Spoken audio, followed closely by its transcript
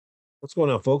What's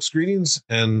going on, folks? Greetings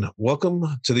and welcome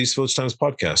to the East Village Times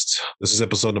podcast. This is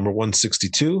episode number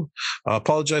 162.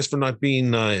 Apologize for not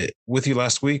being with you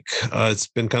last week. It's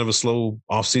been kind of a slow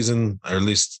off season, or at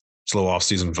least slow off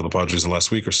season for the Padres the last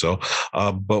week or so.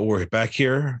 But we're back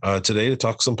here today to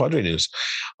talk some Padre news.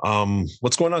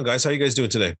 What's going on, guys? How are you guys doing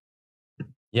today?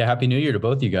 Yeah, Happy New Year to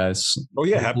both you guys. Oh,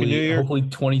 yeah. Happy New Year. Hopefully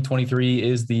 2023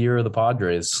 is the year of the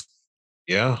Padres.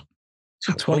 Yeah.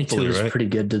 22 is pretty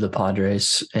good to the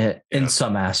Padres in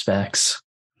some aspects.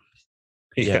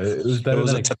 Yeah, it was better. It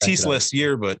was a Tatis-less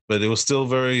year, but it was still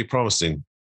very promising.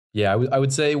 Yeah, I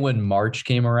would say when March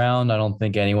came around, I don't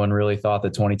think anyone really thought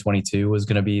that 2022 was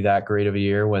going to be that great of a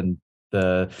year when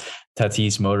the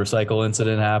Tatis motorcycle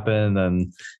incident happened,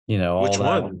 and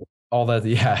all that,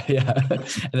 yeah,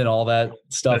 and then all that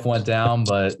stuff went down.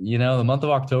 But the month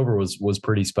of October was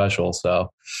pretty special.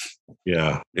 So,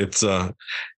 yeah,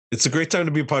 it's a great time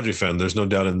to be a Padre fan. There's no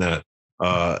doubt in that.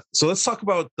 So let's talk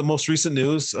about the most recent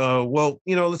news.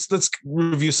 Let's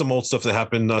review some old stuff that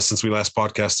happened since we last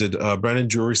podcasted. Brandon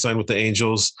Drury signed with the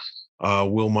Angels.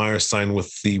 Will Myers signed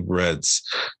with the Reds.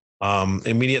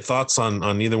 Immediate thoughts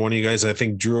on either one of you guys? I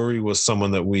think Drury was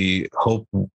someone that we hope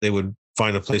they would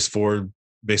find a place for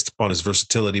based upon his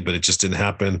versatility, but it just didn't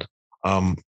happen. I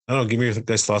don't know. Give me your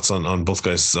guys' thoughts on both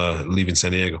guys leaving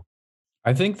San Diego.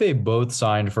 I think they both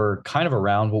signed for kind of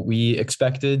around what we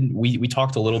expected. We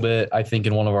talked a little bit, I think,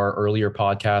 in one of our earlier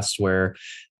podcasts where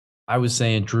I was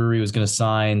saying Drury was going to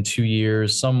sign 2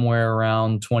 years, somewhere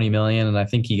around 20 million. And I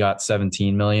think he got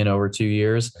 17 million over 2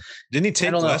 years. Didn't he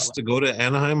take less to go to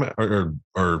Anaheim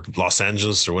or Los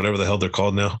Angeles or whatever the hell they're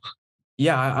called now?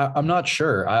 Yeah, I'm not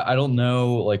sure. I don't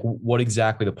know like what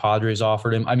exactly the Padres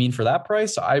offered him. I mean, for that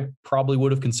price, I probably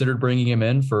would have considered bringing him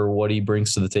in for what he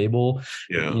brings to the table.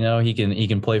 Yeah. He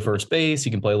can play first base.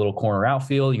 He can play a little corner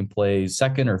outfield. He can play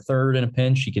second or third in a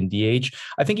pinch. He can DH.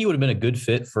 I think he would have been a good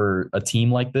fit for a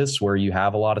team like this where you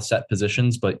have a lot of set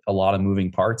positions, but a lot of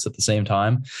moving parts at the same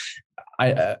time.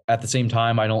 At the same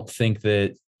time, I don't think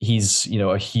that he's,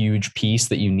 a huge piece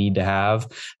that you need to have.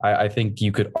 I think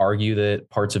you could argue that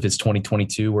parts of his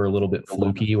 2022 were a little bit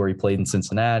fluky, where he played in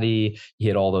Cincinnati. He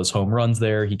hit all those home runs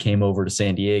there. He came over to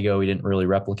San Diego. He didn't really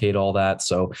replicate all that.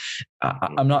 So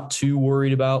I'm not too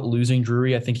worried about losing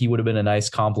Drury. I think he would have been a nice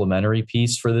complementary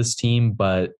piece for this team,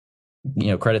 but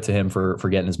credit to him for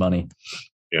getting his money.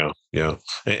 Yeah. Yeah.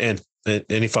 And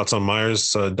any thoughts on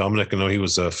Myers, Dominic? I know he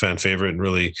was a fan favorite and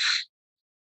really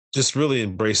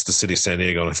embraced the city of San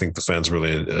Diego. And I think the fans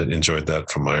really enjoyed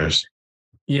that from Myers.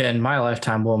 Yeah. In my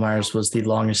lifetime, Will Myers was the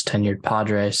longest tenured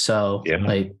Padre. So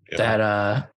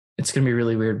that, it's going to be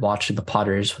really weird watching the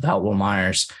Padres without Will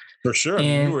Myers. For sure.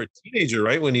 And you were a teenager,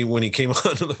 right? When he came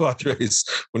on to the Padres,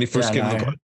 when he first came to the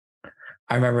Padres.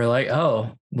 I remember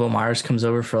Will Myers comes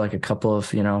over for like a couple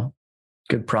of,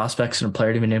 good prospects and a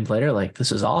player to be named later. Like,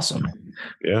 this is awesome.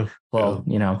 Yeah. Well,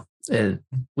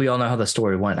 we all know how the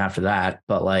story went after that,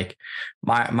 but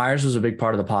Myers was a big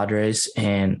part of the Padres,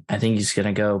 and I think he's going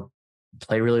to go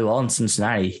play really well in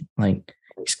Cincinnati. Like,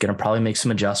 he's going to probably make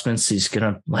some adjustments. He's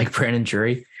going to, like Brandon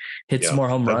Drury, hit some more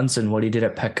home runs than what he did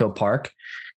at Petco Park.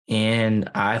 And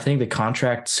I think the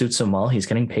contract suits him well. He's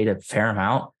getting paid a fair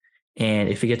amount. And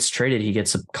if he gets traded, he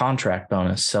gets a contract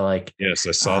bonus. So yes,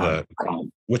 I saw that,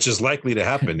 which is likely to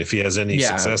happen if he has any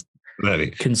success.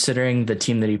 Considering the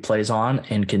team that he plays on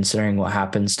and considering what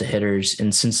happens to hitters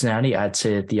in Cincinnati, I'd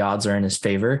say that the odds are in his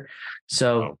favor.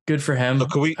 So good for him. So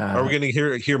are we going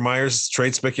to hear Myers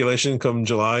trade speculation come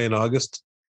July and August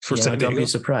for San Diego? Don't be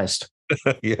surprised.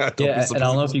 Yeah. And I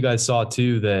don't know if you guys saw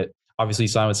too that obviously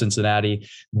signed with Cincinnati.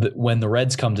 When the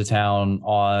Reds come to town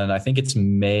on, I think it's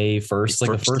May 1st,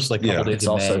 the first couple days. It's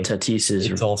also Tatis's.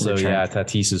 It's also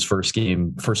Tatis's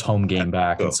first home game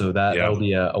back, and so that'll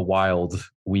be a wild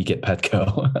week at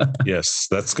Petco. Yes,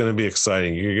 that's going to be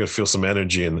exciting. You're going to feel some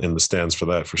energy in the stands for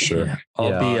that for sure. Yeah.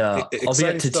 I'll be at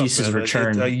Tatis's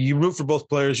return. You root for both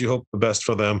players. You hope the best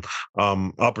for them.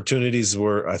 Opportunities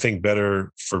were, I think,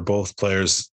 better for both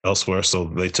players elsewhere, so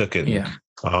they took it. Yeah.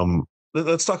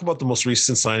 Let's talk about the most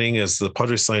recent signing as the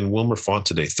Padres signed Wilmer Font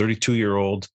today,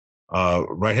 32-year-old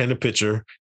right-handed pitcher.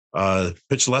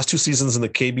 Pitched the last 2 seasons in the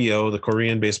KBO, the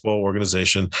Korean Baseball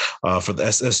Organization, for the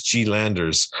SSG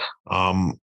Landers.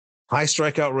 High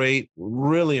strikeout rate,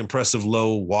 really impressive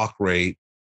low walk rate.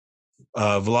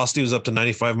 Velocity was up to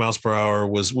 95 miles per hour,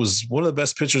 was one of the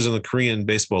best pitchers in the Korean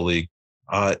Baseball League.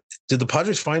 Did the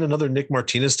Padres find another Nick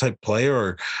Martinez type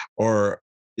player, or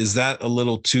is that a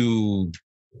little too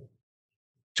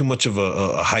much of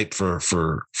a hype for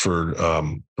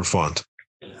Font?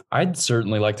 I'd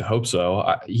certainly like to hope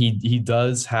so. He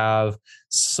does have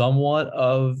somewhat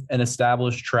of an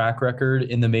established track record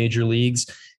in the major leagues.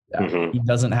 He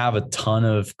doesn't have a ton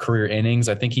of career innings.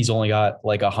 I think he's only got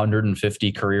like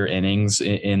 150 career innings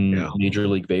in Major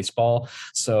League Baseball.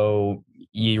 So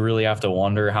you really have to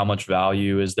wonder how much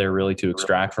value is there really to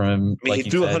extract from him. I mean, he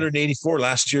threw 184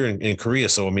 last year in Korea.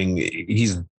 So, I mean,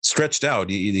 he's stretched out.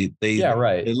 It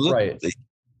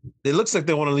looks like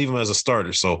they want to leave him as a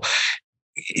starter. So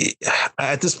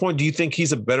at this point, do you think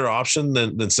he's a better option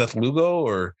than Seth Lugo,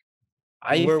 or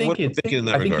I think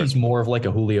he's more of like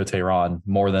a Julio Teheran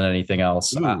more than anything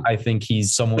else. I think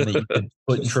he's someone that you could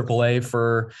put in AAA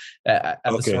for at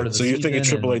the start of the season. So you're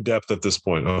thinking AAA depth at this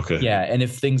point. Okay. Yeah. And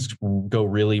if things go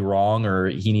really wrong or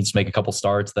he needs to make a couple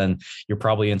starts, then you're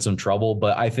probably in some trouble.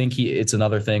 But I think it's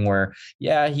another thing where,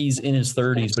 he's in his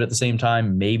 30s, but at the same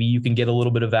time, maybe you can get a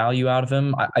little bit of value out of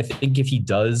him. I think if he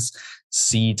does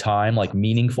see time, like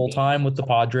meaningful time with the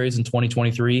Padres in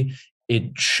 2023,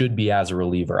 it should be as a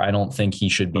reliever. I don't think he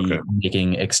should be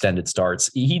making extended starts.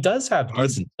 He does have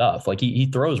decent stuff. Like he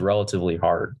throws relatively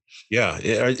hard. Yeah.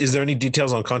 Is there any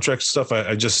details on contract stuff? I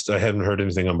hadn't heard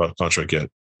anything about contract yet.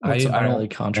 It's a minor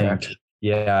league contract.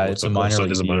 It's a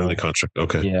minor league contract.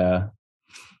 Okay. Yeah.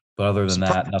 But other than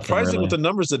that, nothing surprising really. With the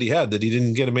numbers that he had, that he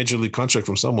didn't get a major league contract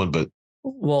from someone, but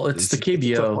it's the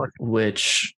KBO,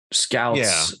 which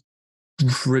scouts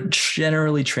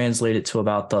generally translate it to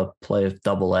about the play of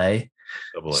AA.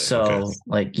 So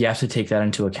like you have to take that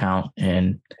into account,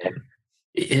 and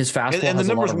his fastball and has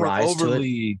the numbers a lot of rise to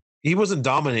it. He wasn't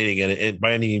dominating it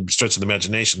by any stretch of the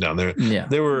imagination down there. Yeah.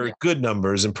 They were good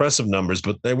numbers, impressive numbers,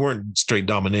 but they weren't straight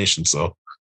domination. So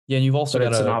and you've also got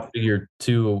to figure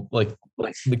too, like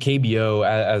the KBO,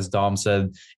 as Dom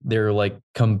said, they're like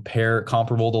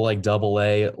comparable to like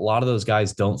AA. A lot of those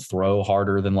guys don't throw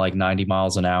harder than like 90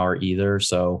 miles an hour either.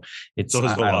 So it's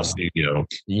his velocity,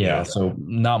 so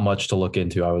not much to look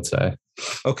into, I would say.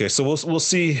 Okay, so we'll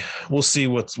see what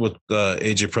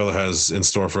AJ Preller has in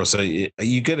store for us.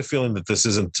 You get a feeling that this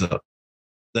isn't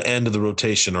the end of the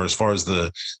rotation, or as far as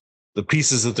the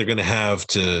pieces that they're going to have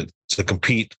to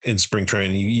compete in spring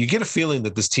training. You get a feeling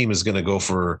that this team is going to go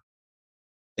for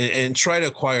and try to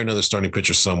acquire another starting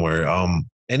pitcher somewhere.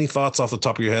 Any thoughts off the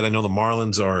top of your head? I know the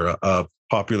Marlins are a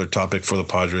popular topic for the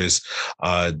Padres.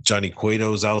 Johnny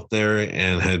Cueto's out there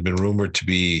and had been rumored to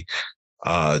be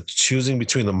choosing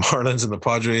between the Marlins and the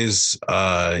Padres.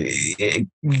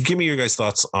 Give me your guys'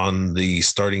 thoughts on the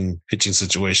starting pitching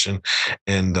situation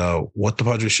and what the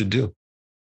Padres should do.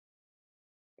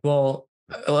 Well,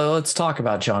 let's talk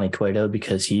about Johnny Cueto,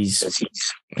 because his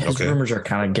rumors are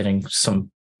kind of getting some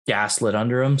gas lit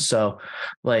under him. So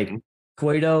like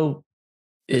Cueto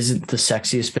isn't the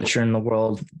sexiest pitcher in the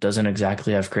world, doesn't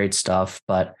exactly have great stuff,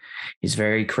 but he's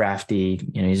very crafty.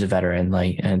 He's a veteran,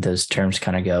 and those terms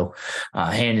kind of go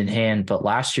hand in hand. But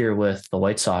last year with the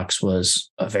White Sox was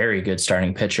a very good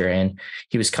starting pitcher, and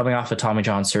he was coming off of Tommy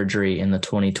John surgery in the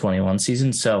 2021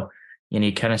 season. So,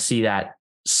 you kind of see that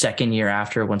second year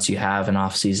after, once you have an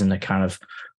off season to kind of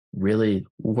really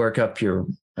ramp up your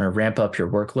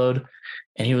workload.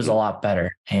 And he was a lot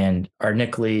better. And our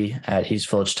Nick Lee at East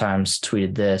Village Times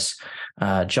tweeted this: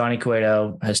 Johnny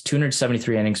Cueto has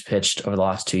 273 innings pitched over the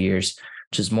last 2 years,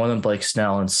 which is more than Blake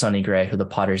Snell and Sonny Gray, who the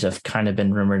Padres have kind of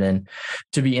been rumored in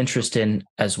to be interested in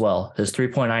as well. His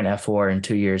 3.9 F4 in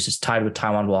 2 years is tied with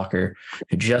Taijuan Walker,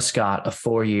 who just got a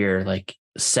 4-year, like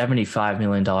 $75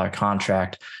 million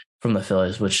contract from the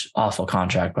Phillies, which awful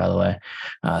contract, by the way.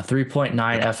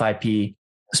 3.9 FIP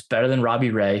is better than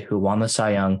Robbie Ray, who won the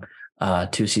Cy Young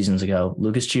 2 seasons ago,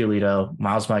 Lucas Giolito,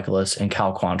 Miles Michaelis, and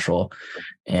Cal Quantrill.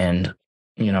 And,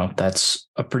 that's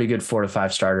a pretty good 4 to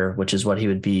 5 starter, which is what he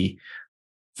would be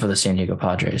for the San Diego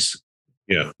Padres.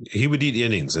 Yeah, he would eat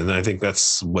innings. And I think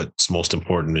that's what's most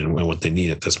important and what they need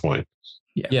at this point.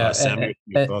 Yeah.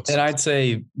 And I'd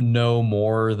say no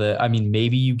more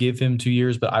maybe you give him 2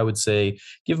 years, but I would say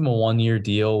give him a 1-year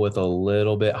deal with a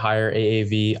little bit higher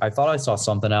AAV. I thought I saw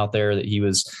something out there that he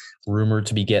was rumored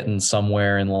to be getting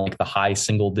somewhere in like the high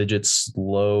single digits,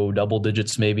 low double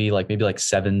digits, maybe like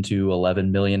 $7 to $11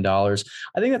 million. I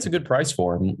think that's a good price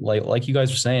for him. Like you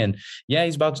guys were saying,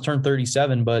 he's about to turn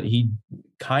 37, but he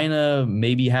kind of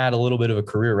maybe had a little bit of a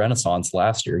career renaissance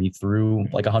last year. He threw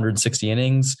like 160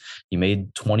 innings. He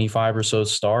made 25 or so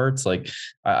starts. Like,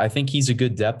 I think he's a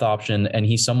good depth option, and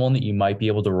he's someone that you might be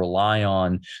able to rely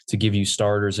on to give you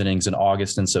starters innings in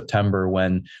August and September,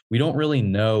 when we don't really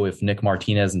know if Nick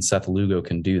Martinez and Seth Lugo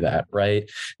can do that, right?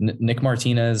 Nick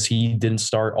Martinez, he didn't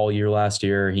start all year last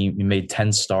year. He made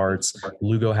 10 starts.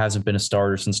 Lugo hasn't been a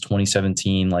starter since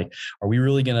 2017. Like, are we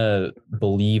really going to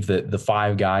believe that the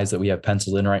 5 guys that we have penciled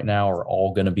penciled in right now are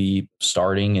all going to be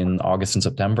starting in August and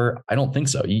September? I don't think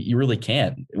so. You really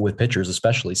can't with pitchers,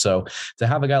 especially. So to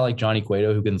have a guy like Johnny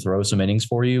Cueto who can throw some innings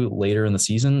for you later in the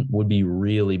season would be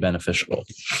really beneficial.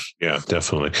 Yeah,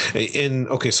 definitely. And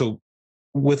okay, so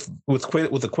with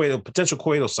the potential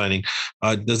Cueto signing,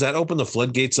 does that open the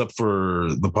floodgates up for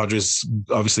the Padres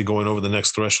obviously going over the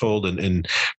next threshold and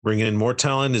bringing in more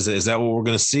talent? Is that what we're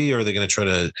going to see? Or are they going to try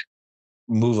to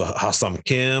move a Ha-Seong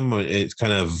Kim? It's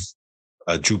kind of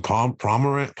Drew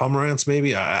Pomeranz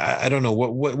maybe? I don't know.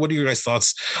 What are your guys'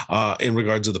 thoughts in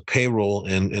regards to the payroll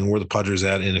and where the Padres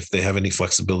at, and if they have any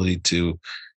flexibility to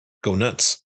go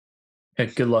nuts? Yeah,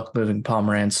 good luck moving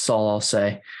Pomeranz. That's all I'll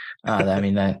say. I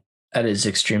mean, that is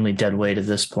extremely dead weight at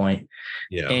this point.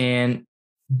 Yeah. And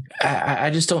I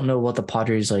just don't know what the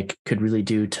Padres could really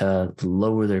do to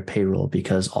lower their payroll,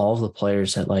 because all of the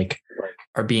players that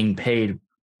are being paid,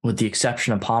 with the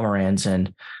exception of Pomeranz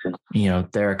and,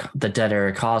 the dead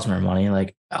Eric Hosmer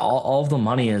money, all of the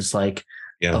money is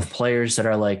of players that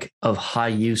are of high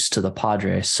use to the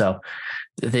Padres. So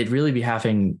they'd really be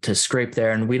having to scrape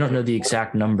there. And we don't know the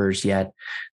exact numbers yet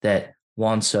that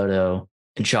Juan Soto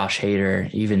and Josh Hader,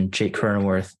 even Jake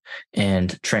Cronenworth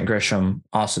and Trent Grisham,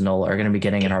 Austin Nola are going to be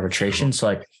getting in arbitration. So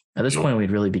at this point,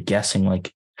 we'd really be guessing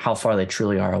how far they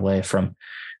truly are away from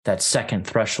that second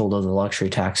threshold of the luxury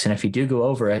tax. And if you do go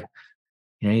over it,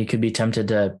 you could be tempted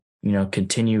to,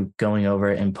 continue going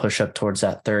over it and push up towards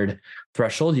that third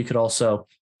threshold. You could also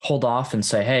hold off and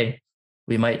say, hey,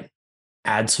 we might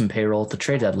add some payroll at the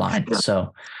trade deadline.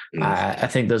 So I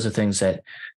think those are things that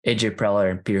AJ Preller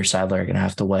and Peter Seidler are going to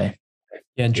have to weigh.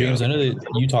 Yeah, and James, I know that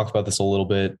you talked about this a little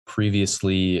bit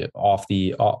previously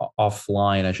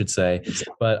offline, I should say.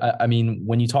 But I mean,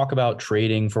 when you talk about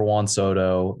trading for Juan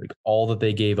Soto, all that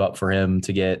they gave up for him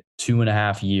to get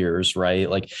 2.5 years, right?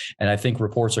 And I think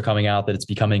reports are coming out that it's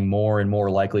becoming more and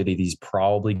more likely that he's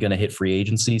probably going to hit free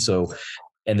agency. So,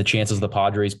 and the chances of the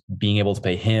Padres being able to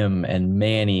pay him and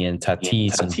Manny and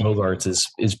Tatis and Bogaerts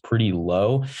is pretty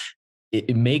low.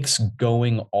 It makes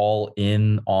going all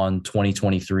in on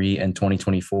 2023 and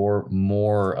 2024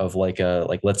 more of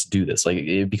let's do this.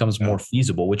 It becomes more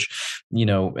feasible, which,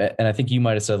 and I think you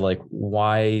might have said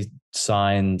why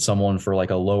sign someone for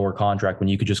a lower contract when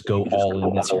you could just go all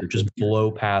in this year, just blow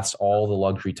past all the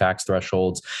luxury tax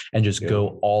thresholds and just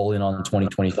go all in on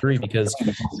 2023. Because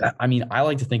I mean, I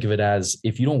like to think of it as,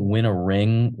 if you don't win a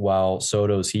ring while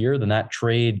Soto's here, then that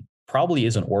trade probably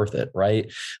isn't worth it, right?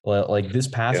 This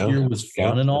past year was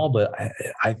fun and all, but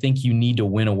I think you need to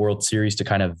win a World Series to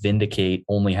kind of vindicate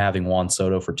only having Juan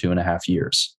Soto for 2.5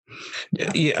 years.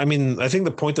 Yeah, I mean, I think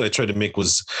the point that I tried to make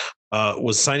was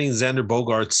signing Xander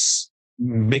Bogaerts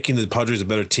making the Padres a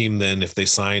better team than if they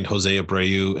signed Jose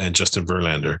Abreu and Justin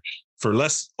Verlander for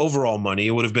less overall money.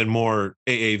 It would have been more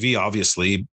AAV,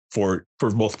 obviously, for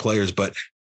both players, but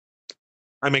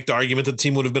I make the argument that the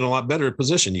team would have been a lot better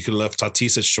position. You could have left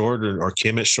Tatis at short or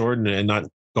Kim at short and not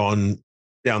gone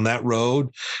down that road.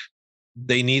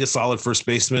 They need a solid first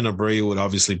baseman. Abreu would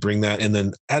obviously bring that. And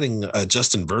then adding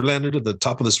Justin Verlander to the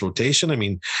top of this rotation, I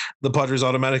mean, the Padres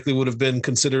automatically would have been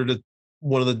considered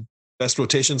one of the best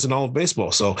rotations in all of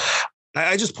baseball. So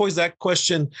I just posed that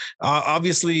question.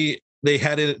 Obviously, they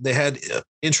had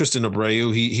interest in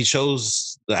Abreu. He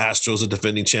shows the Astros, the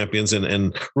defending champions,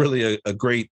 and really a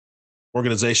great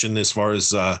organization as far as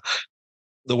the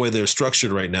way they're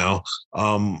structured right now.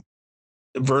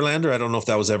 Verlander, I don't know if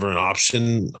that was ever an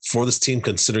option for this team,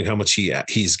 considering how much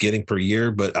he's getting per year,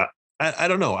 but I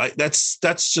don't know. That's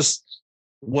just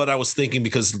what I was thinking,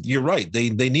 because you're right. They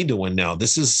need to win now.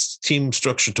 This is team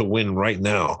structure to win right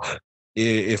now.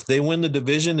 If they win the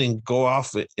division and go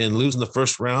off and lose in the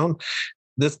first round,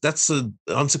 that's an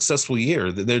unsuccessful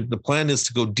year. The plan is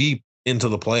to go deep into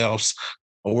the playoffs.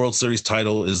 A World Series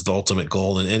title is the ultimate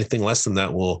goal, and anything less than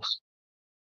that will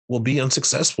be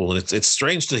unsuccessful. And it's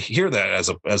strange to hear that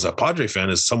as a Padre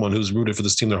fan, as someone who's rooted for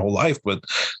this team their whole life, but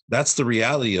that's the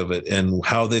reality of it and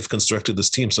how they've constructed this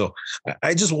team. So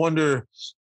I just wonder,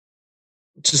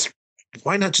 just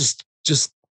why not just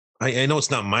I know it's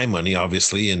not my money,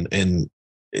 obviously,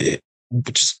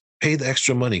 but just pay the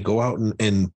extra money, go out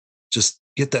and just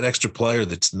get that extra player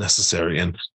that's necessary.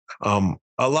 And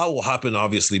a lot will happen,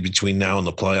 obviously, between now and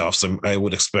the playoffs. I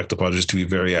would expect the Padres to be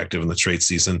very active in the trade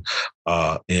season,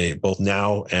 both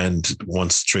now and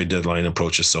once trade deadline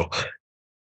approaches. So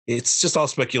it's just all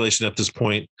speculation at this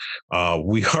point.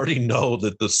 We already know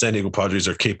that the San Diego Padres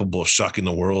are capable of shocking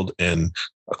the world and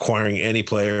acquiring any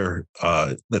player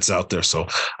that's out there. So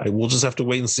we'll just have to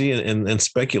wait and see and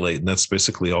speculate. And that's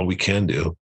basically all we can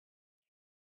do.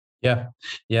 Yeah.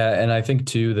 And I think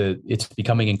too that it's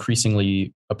becoming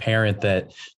increasingly apparent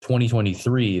that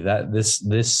 2023, that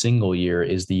this single year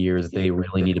is the year that they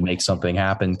really need to make something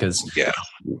happen, because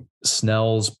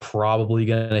Snell's probably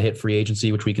going to hit free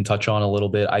agency, which we can touch on a little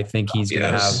bit. I think he's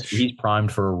going to he's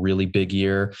primed for a really big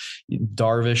year.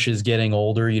 Darvish is getting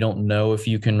older. You don't know if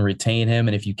you can retain him,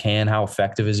 and if you can, how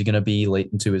effective is he going to be late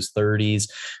into his 30s?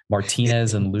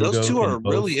 Martinez and Lugo. Those two are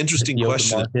really interesting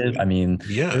questions. I mean,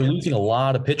 they're losing a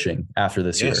lot of pitching after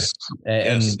this year.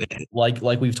 And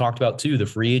like we've talked about too, the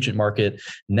free agent market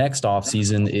next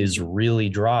offseason is really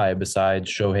dry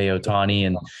besides Shohei Ohtani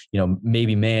and,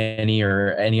 maybe Manny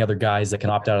or any other guys that can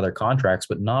opt out of their contracts,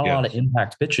 but not a lot of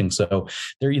impact pitching. So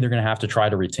they're either going to have to try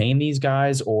to retain these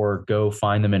guys or go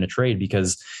find them in a trade,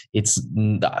 because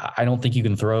I don't think you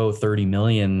can throw $30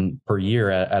 million per year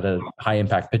at a high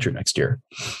impact pitcher next year.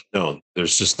 No,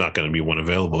 there's just not going to be one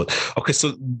available. Okay.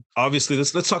 So obviously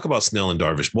let's talk about Snell and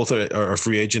Darvish. Both are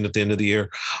free agent at the end of the year.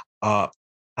 Out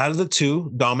of the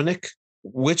two, Dominic,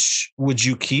 which would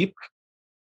you keep?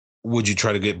 Would you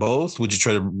try to get both? Would you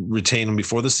try to retain them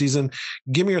before the season?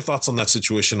 Give me your thoughts on that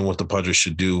situation and what the Padres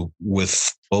should do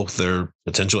with both their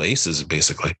potential aces,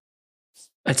 basically.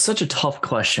 It's such a tough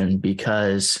question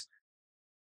because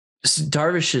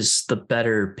Darvish is the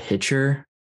better pitcher,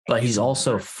 but he's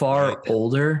also far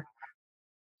older,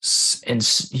 and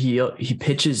he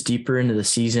pitches deeper into the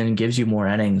season, gives you more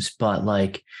innings. But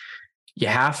like, you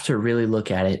have to really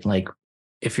look at it like,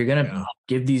 if you're going to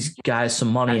give these guys some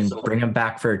money and bring them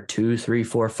back for 2, 3,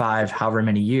 4, 5, however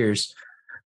many years,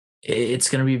 it's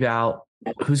going to be about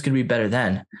who's going to be better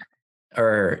then,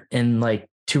 or in like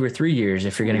 2 or 3 years,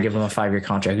 if you're going to give them a 5-year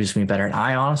contract, who's going to be better. And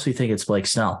I honestly think it's Blake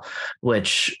Snell,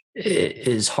 which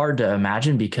is hard to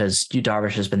imagine because Yu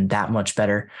Darvish has been that much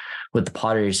better with the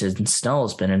Padres than Snell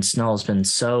has been. And Snell has been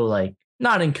so like,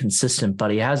 not inconsistent,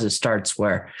 but he has his starts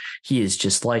where he is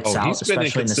just lights out,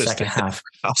 especially in the second half.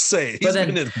 I'll say he's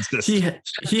been inconsistent.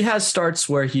 He has starts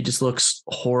where he just looks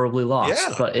horribly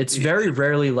lost, but it's very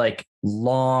rarely like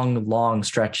long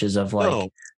stretches of like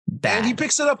bad. And he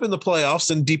picks it up in the playoffs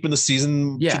and deep in the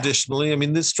season traditionally. I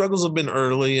mean, the struggles have been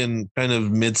early and kind of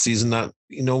mid-season,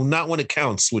 not when it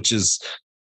counts, which is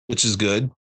good.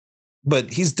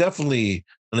 But he's definitely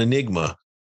an enigma.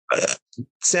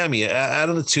 Sammy, out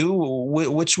of the two,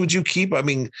 which would you keep? I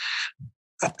mean,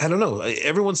 I don't know.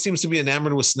 Everyone seems to be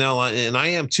enamored with Snell, and I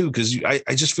am too, because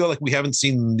I just feel like we haven't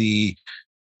seen the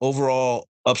overall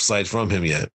upside from him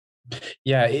yet.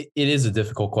 Yeah, it is a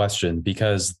difficult question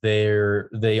because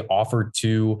they offer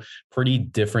two pretty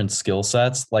different skill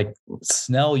sets. Like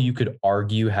Snell, you could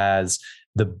argue, has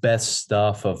the best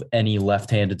stuff of any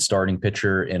left-handed starting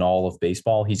pitcher in all of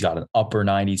baseball. He's got an upper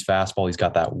 90s fastball. He's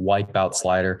got that wipeout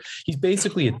slider. He's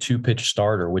basically a 2-pitch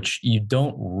starter, which you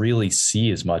don't really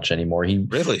see as much anymore. He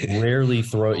rarely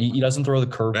he doesn't throw the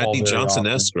curveball. Randy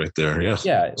Johnson-esque right there. Yeah.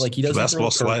 Yeah. Like he doesn't throw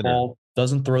the curveball,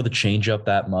 doesn't throw the changeup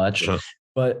that much. Uh-huh.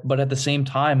 But at the same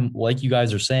time, like you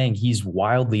guys are saying, he's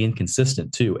wildly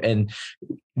inconsistent too. And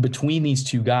between these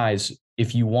two guys,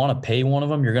 if you want to pay one of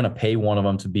them, you're going to pay one of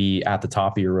them to be at the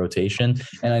top of your rotation.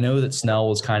 And I know that Snell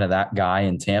was kind of that guy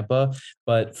in Tampa,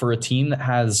 but for a team that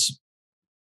has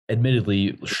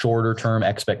admittedly shorter term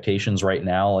expectations right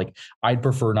now, like I'd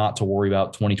prefer not to worry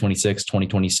about 2026,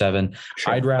 2027.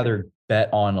 Sure. I'd rather bet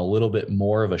on a little bit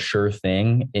more of a sure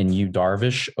thing in Yu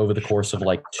Darvish over the course of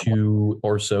like 2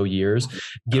 or so years.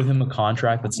 Give him a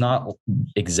contract that's not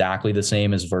exactly the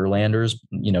same as Verlander's,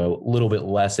 a little bit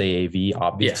less AAV,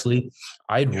 obviously. Yeah.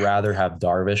 I'd rather have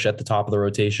Darvish at the top of the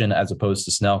rotation as opposed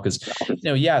to Snell because,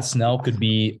 Snell could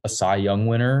be a Cy Young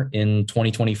winner in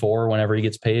 2024 whenever he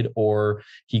gets paid, or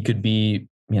he could be,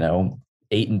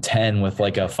 8-10 with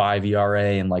like a 5 ERA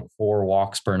and like 4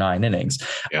 walks per 9 innings.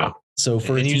 Yeah. So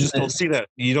and you just don't see that.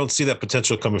 You don't see that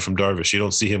potential coming from Darvish. You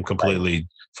don't see him completely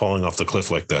falling off the cliff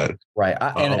like that. Right.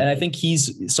 And I think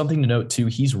he's something to note too.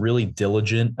 He's really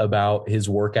diligent about his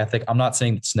work ethic. I'm not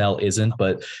saying that Snell isn't,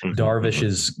 but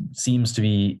Darvish seems to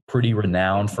be pretty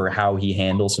renowned for how he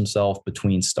handles himself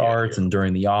between starts and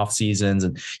during the off seasons.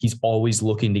 And he's always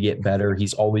looking to get better.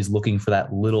 He's always looking for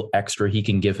that little extra he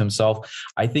can give himself.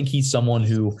 I think he's someone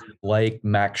who, like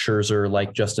Max Scherzer,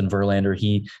 like Justin Verlander,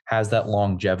 he has that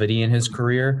longevity in his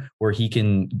career where he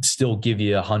can still give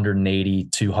you 180,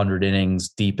 200 innings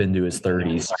deep into his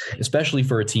 30s, especially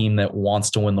for a team that wants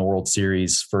to win the World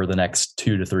Series for the next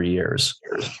 2 to 3 years.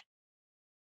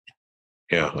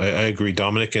 Yeah, I agree.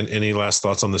 Dominic, and any last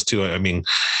thoughts on this too? I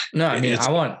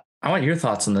want your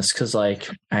thoughts on this because,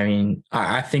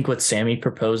 I think what Sammy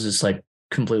proposed is like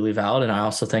completely valid, and I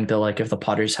also think that like if the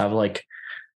Padres have like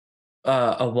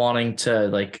a wanting to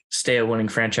like stay a winning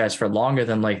franchise for longer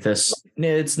than like this.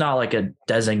 It's not like a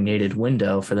designated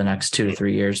window for the next 2 to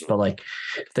 3 years, but like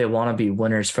if they want to be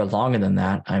winners for longer than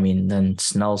that, I mean, then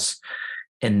Snell's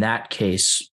in that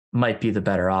case might be the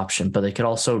better option. But they could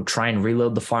also try and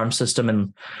reload the farm system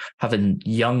and have a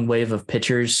young wave of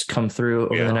pitchers come through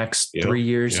over the next 3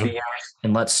 years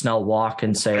and let Snell walk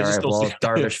and say, all right, well,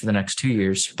 Darvish for the next 2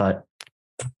 years. But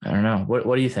I don't know.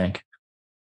 What do you think?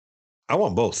 I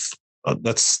want both.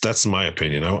 That's my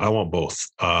opinion. I want both.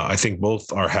 I think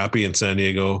both are happy in San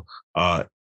Diego.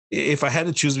 If I had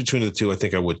to choose between the two, I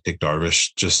think I would pick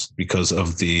Darvish just because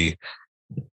of the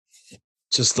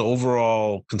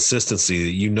overall consistency.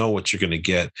 You know what you're going to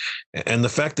get, and the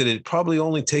fact that it probably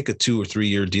only take a 2 or 3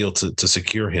 year deal to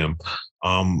secure him.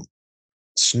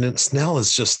 Snell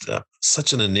is just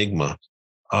such an enigma.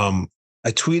 I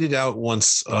tweeted out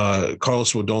once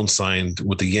Carlos Rodon signed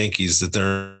with the Yankees that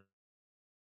they're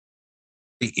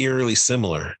eerily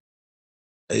similar.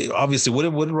 Obviously, what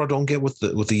did Rodon get with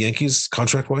the Yankees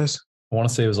contract wise? I want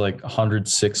to say it was like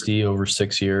 160 over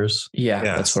 6 years. Yeah,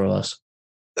 that's what it was.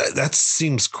 That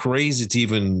seems crazy to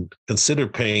even consider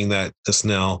paying that to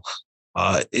Snell.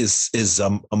 Is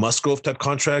a Musgrove type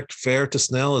contract fair to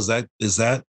Snell? Is that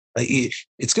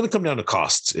it's going to come down to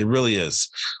costs. It really is,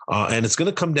 and it's going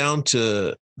to come down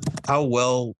to how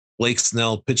well Blake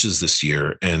Snell pitches this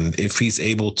year, and if he's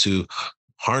able to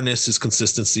harness his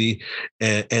consistency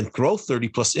and throw 30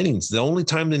 plus innings. The only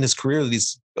time in his career that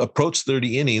he's approached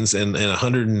 30 innings and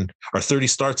 30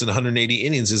 starts and 180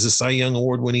 innings is a Cy Young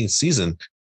Award winning season.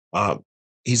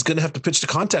 He's going to have to pitch to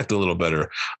contact a little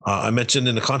better. I mentioned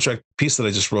in the contract piece that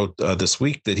I just wrote this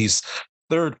week that he's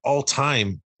third all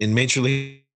time in Major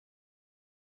League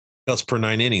per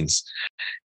 9 innings.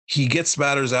 He gets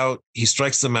batters out. He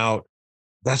strikes them out.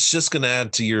 That's just going to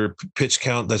add to your pitch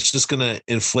count. That's just going to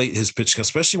inflate his pitch count,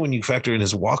 especially when you factor in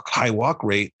his high walk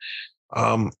rate.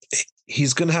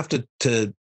 He's going to have to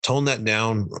tone that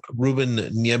down. Ruben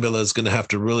Niebla is going to have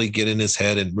to really get in his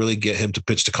head and really get him to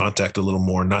pitch to contact a little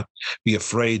more, not be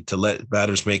afraid to let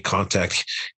batters make contact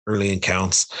early in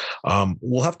counts.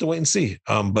 We'll have to wait and see.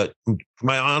 But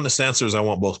my honest answer is I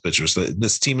want both pitchers.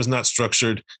 This team is not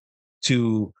structured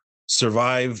to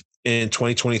survive in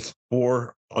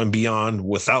 2024 and beyond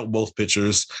without both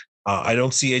pitchers. I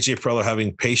don't see AJ Preller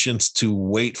having patience to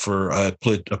wait for a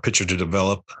pitcher to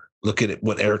develop. Look at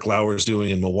what Eric Lauer is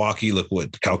doing in Milwaukee. Look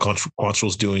what Cal Quantrill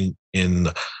is doing in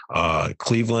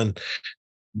Cleveland.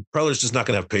 Preller's just not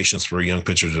going to have patience for a young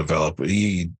pitcher to develop.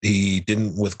 He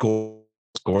didn't with Gore.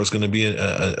 Gore is going to be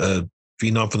a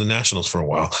phenom for the Nationals for a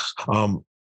while.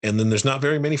 And then there's not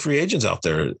very many free agents out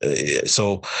there.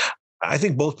 So I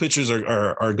think both pitchers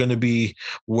are going to be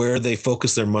where they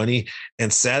focus their money.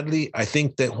 And sadly, I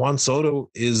think that Juan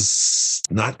Soto is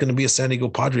not going to be a San Diego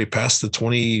Padre past the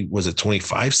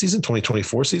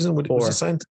 2024 season? What was he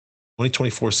signed?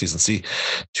 2024 season. See,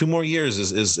 2 more years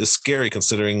is scary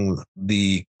considering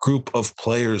the group of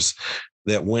players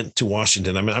that went to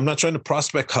Washington. I mean, I'm not trying to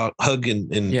prospect hug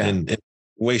in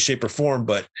way, shape, or form,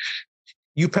 but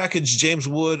you package James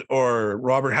Wood or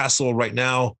Robert Hassel right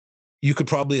now, you could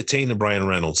probably attain a Brian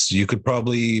Reynolds. You could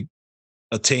probably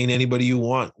attain anybody you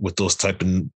want with those type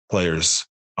of players.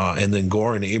 And then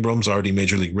Gore and Abrams, already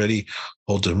major league ready,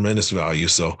 hold tremendous value.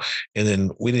 So, and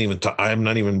then we didn't even talk, I'm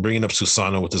not even bringing up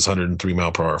Susana with his 103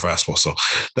 mile per hour fastball. So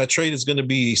that trade is going to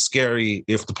be scary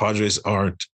if the Padres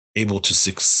aren't able to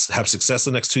have success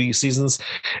the next 2 seasons.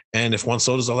 And if Juan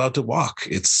Soto is allowed to walk,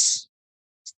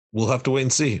 we'll have to wait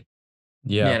and see.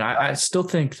 Yeah. And I still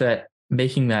think that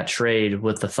making that trade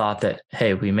with the thought that,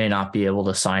 hey, we may not be able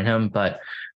to sign him, but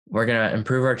we're going to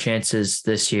improve our chances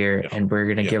this year and we're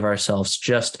going to give ourselves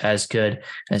just as good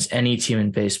as any team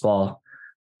in baseball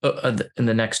in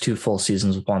the next 2 full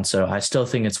seasons with Juan Soto. I still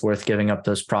think it's worth giving up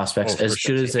those prospects as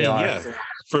good as they are. Yeah,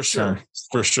 for sure.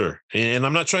 For sure. And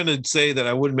I'm not trying to say that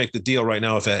I wouldn't make the deal right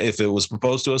now. If it was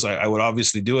proposed to us, I would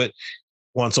obviously do it.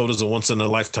 Juan Soto is a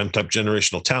once-in-a-lifetime type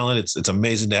generational talent. It's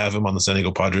amazing to have him on the San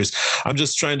Diego Padres. I'm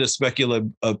just trying to speculate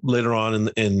later on.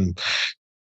 And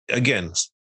again,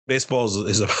 baseball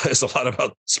is a lot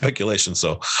about speculation.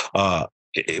 So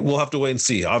we'll have to wait and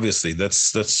see. Obviously,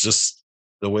 that's just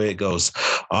the way it goes.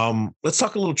 Let's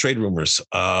talk a little trade rumors.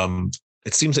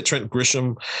 It seems that Trent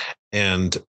Grisham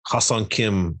and Ha-Seong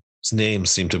Kim's names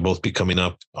seem to both be coming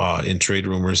up in trade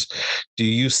rumors. Do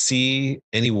you see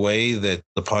any way that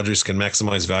the Padres can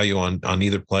maximize value on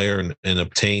either player and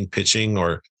obtain pitching?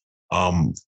 Or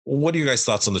what are your guys'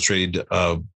 thoughts on the trade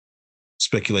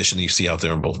speculation that you see out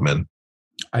there on both men?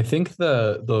 I think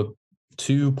the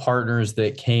two partners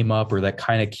that came up or that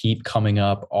kind of keep coming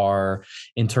up are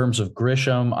in terms of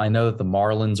Grisham. I know that the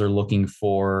Marlins are looking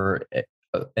for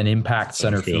an impact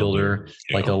center fielder,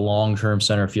 like a long-term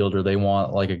center fielder. They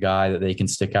want like a guy that they can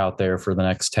stick out there for the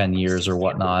next 10 years or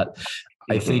whatnot.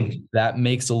 I think that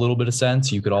makes a little bit of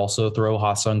sense. You could also throw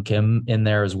Ha-Seong Kim in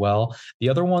there as well. The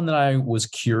other one that I was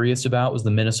curious about was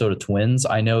the Minnesota Twins.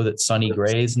 I know that Sonny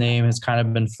Gray's name has kind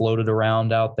of been floated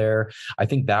around out there. I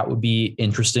think that would be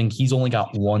interesting. He's only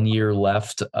got 1 year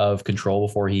left of control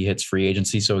before he hits free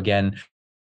agency. So again,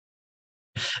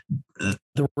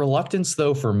 the reluctance,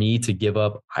 though, for me to give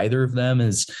up either of them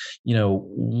is,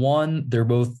 one, they're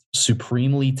both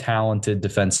supremely talented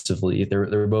defensively.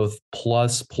 They're both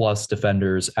plus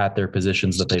defenders at their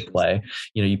positions that they play.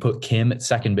 You put Kim at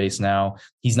second base now.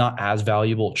 He's not as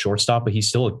valuable at shortstop, but he's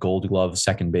still a Gold Glove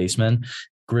second baseman.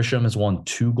 Grisham has won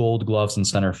 2 Gold Gloves in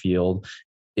center field.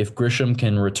 If Grisham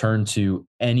can return to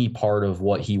any part of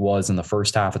what he was in the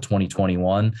first half of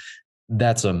 2021,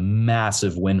 that's a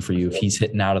massive win for you if he's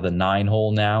hitting out of the 9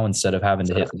 hole now instead of having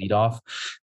to hit leadoff.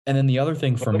 And then the other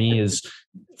thing for me is,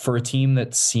 for a team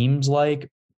that seems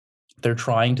like they're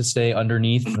trying to stay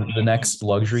underneath the next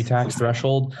luxury tax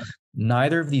threshold,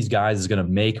 neither of these guys is going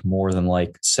to make more than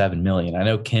like $7 million. I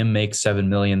know Kim makes $7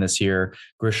 million this year.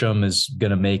 Grisham is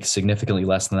going to make significantly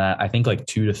less than that. I think like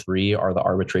 2 to 3 are the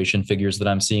arbitration figures that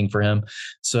I'm seeing for him.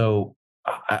 So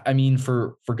I mean,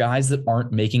 for guys that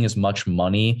aren't making as much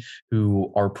money,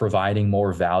 who are providing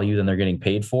more value than they're getting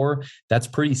paid for, that's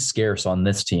pretty scarce on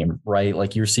this team, right?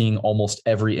 Like, you're seeing almost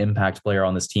every impact player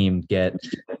on this team get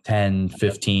 10,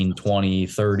 15, 20,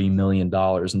 30 million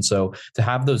dollars. And so to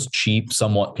have those cheap,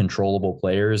 somewhat controllable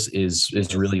players is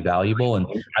really valuable. And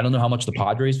I don't know how much the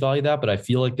Padres value that, but I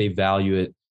feel like they value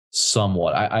it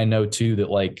somewhat. I know too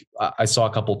that, like, I saw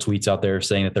a couple tweets out there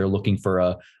saying that they're looking for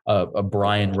a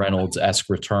Brian Reynolds-esque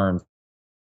return.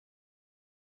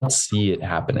 I don't see it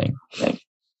happening.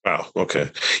 Wow. Okay.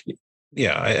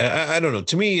 Yeah. I don't know.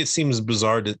 To me, it seems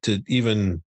bizarre to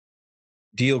even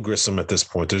deal Grisham at this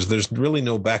point. There's really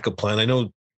no backup plan. I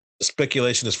know the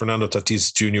speculation is Fernando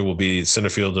Tatis Jr. will be center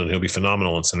field and he'll be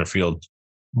phenomenal in center field,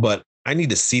 but I need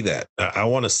to see that. I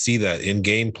want to see that in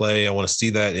gameplay. I want to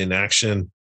see that in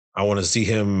action. I want to see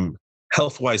him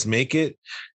health-wise make it.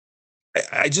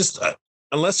 I just,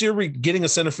 unless you're getting a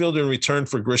center fielder in return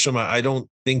for Grisham, I don't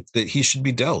think that he should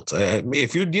be dealt.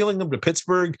 If you're dealing them to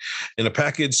Pittsburgh in a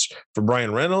package for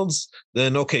Brian Reynolds,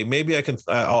 then okay, maybe I can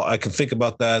think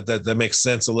about that. That makes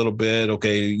sense a little bit.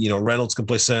 Okay, Reynolds can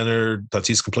play center,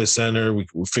 Tatis can play center.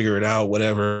 We'll figure it out,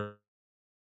 whatever.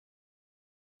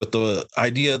 But the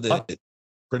idea that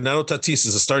Fernando Tatis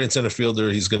is a starting center fielder,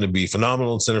 he's going to be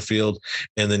phenomenal in center field,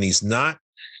 and then he's not.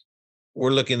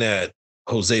 We're looking at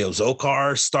Jose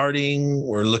Ozokar starting.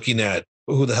 We're looking at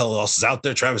who the hell else is out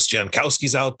there. Travis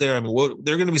Jankowski's out there. I mean,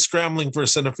 they're going to be scrambling for a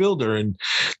center fielder, and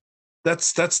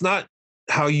that's not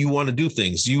how you want to do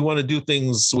things. You want to do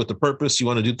things with a purpose. You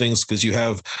want to do things because you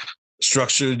have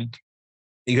structured.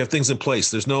 You have things in place.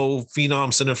 There's no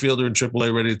phenom center fielder in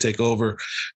AAA ready to take over.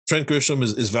 Trent Grisham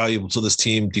is valuable to this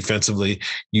team defensively.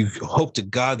 You hope to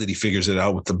God that he figures it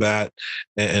out with the bat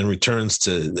and returns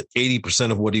to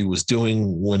 80% of what he was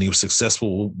doing when he was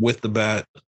successful with the bat.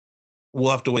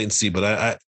 We'll have to wait and see.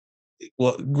 But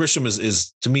Grisham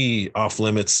is to me off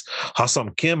limits.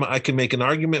 Ha-Seong Kim, I can make an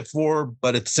argument for,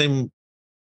 but at the same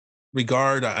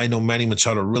regard, I know Manny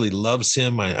Machado really loves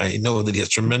him. I know that he has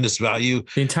tremendous value.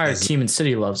 The entire team in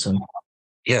city loves him.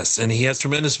 Yes, and he has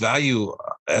tremendous value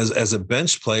as a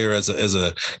bench player, as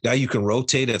a guy you can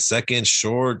rotate at second,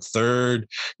 short, third.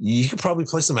 You could probably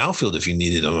play some outfield if you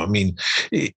needed him. I mean,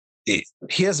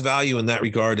 he has value in that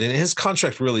regard, and his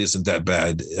contract really isn't that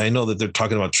bad. I know that they're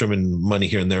talking about trimming money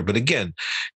here and there, but again,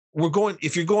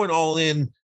 if you're going all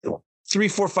in, $3,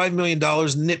 $4, $5 million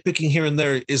nitpicking here and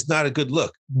there is not a good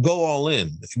look. Go all in.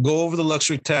 Go over the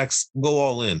luxury tax. Go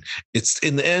all in. It's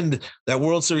in the end, that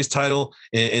World Series title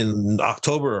in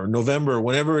October or November, or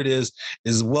whenever it is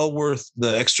well worth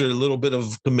the extra little bit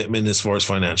of commitment as far as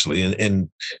financially. And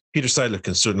Peter Seidler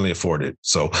can certainly afford it.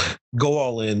 So go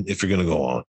all in if you're going to go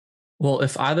on. Well,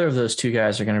 if either of those two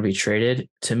guys are going to be traded,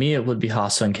 to me, it would be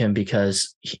Ha-Seong Kim,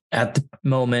 because at the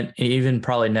moment, even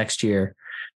probably next year,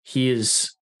 he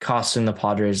is costing the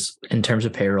Padres in terms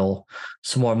of payroll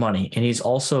some more money. And he's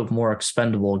also more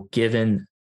expendable given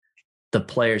the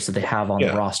players that they have on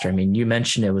the roster. I mean, you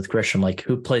mentioned it with Grisham, like,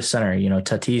 who plays center?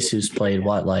 Tatis, who's played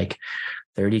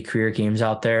 30 career games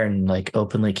out there and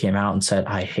openly came out and said,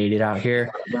 I hate it out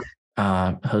here.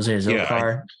 Jose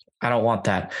Ozokar, I don't want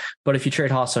that. But if you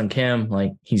trade Ha-Seong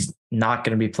Kim, he's not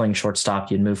going to be playing shortstop.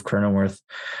 You'd move Cronenworth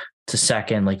to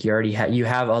second, like you already you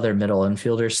have other middle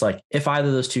infielders. Like if either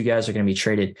of those two guys are going to be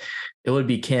traded, it would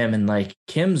be Kim. And like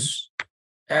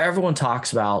everyone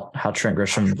talks about how Trent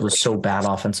Grisham was so bad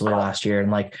offensively last year.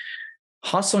 And like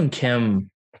Ha-Seong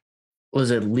Kim was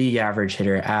a league average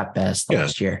hitter at best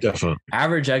last year. Definitely.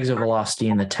 Average exit velocity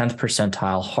in the 10th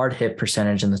percentile, hard hit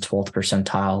percentage in the 12th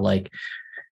percentile. Like,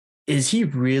 is he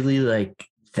really like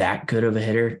that good of a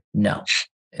hitter? No.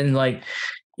 And like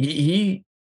he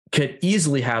could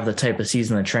easily have the type of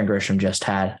season that Trent Grisham just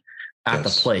had at the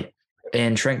plate.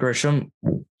 And Trent Grisham,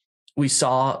 we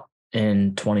saw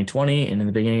in 2020 and in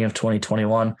the beginning of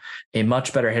 2021, a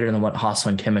much better hitter than what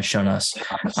Ha-Seong Kim has shown us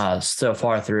so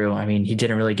far through. I mean, he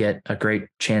didn't really get a great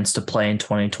chance to play in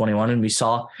 2021, and we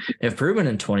saw improvement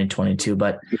in 2022,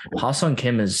 but Ha-Seong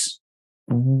Kim is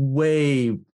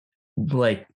way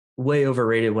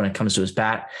overrated when it comes to his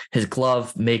bat. His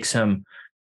glove makes him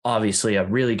obviously a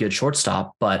really good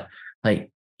shortstop, but like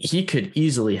he could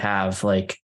easily have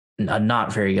like a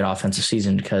not very good offensive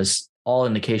season because all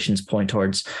indications point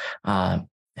towards him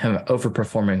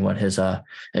overperforming what his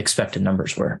expected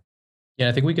numbers were. Yeah,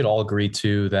 I think we could all agree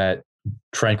too that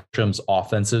Trent Grisham's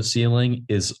offensive ceiling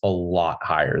is a lot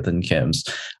higher than Kim's.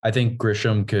 I think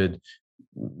Grisham could,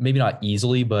 maybe not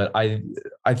easily, but I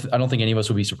don't think any of us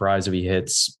would be surprised if he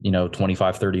hits,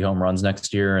 25, 30 home runs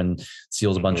next year and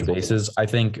steals a bunch of bases. I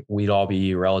think we'd all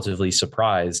be relatively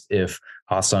surprised if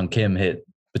Ha-Seong Kim hit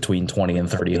between 20 and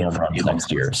 30 home runs next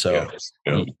year. So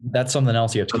that's something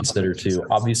else you have to consider too.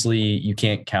 Obviously, you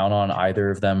can't count on either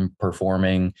of them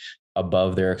performing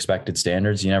above their expected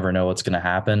standards. You never know what's going to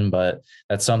happen, but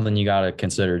that's something you got to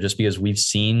consider just because we've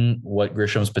seen what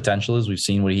Grisham's potential is. We've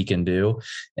seen what he can do,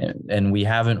 and we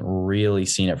haven't really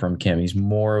seen it from Kim. He's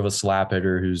more of a slap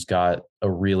hitter who's got a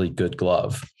really good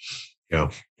glove. Yeah.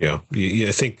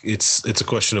 I think it's a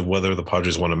question of whether the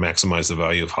Padres want to maximize the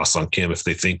value of Ha-Seong Kim, if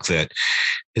they think that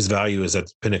his value is at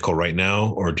the pinnacle right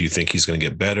now, or do you think he's going to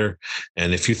get better?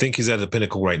 And if you think he's at the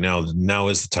pinnacle right now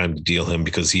is the time to deal him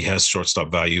because he has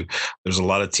shortstop value. There's a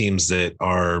lot of teams that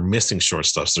are missing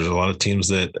shortstops. There's a lot of teams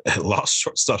that lost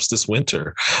shortstops this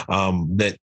winter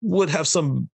that would have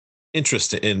some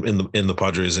interest in the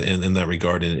Padres in that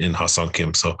regard in Ha-Seong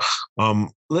Kim. So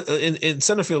in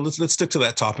center field, let's stick to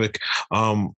that topic.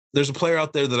 There's a player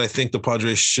out there that I think the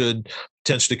Padres should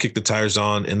potentially kick the tires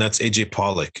on, and that's AJ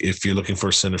Pollock. If you're looking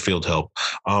for center field help,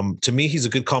 to me, he's a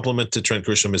good complement to Trent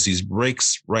Grisham as he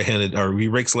rakes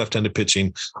left-handed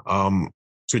pitching.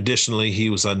 Traditionally, he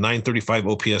was a 935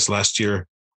 OPS last year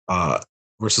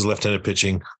versus left-handed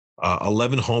pitching,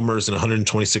 11 homers and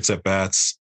 126 at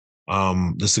bats.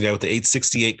 This is a guy with the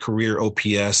 868 career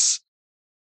OPS,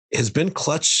 has been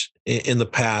clutch in the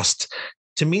past.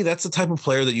 To me, that's the type of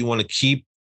player that you want to keep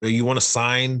or you want to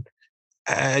sign.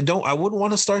 I wouldn't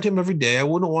want to start him every day. I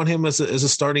wouldn't want him as a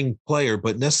starting player,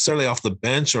 but necessarily off the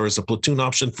bench or as a platoon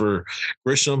option for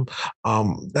Grisham.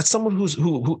 That's someone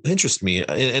who interests me.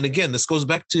 And again, this goes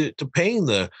back to paying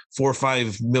the $4 or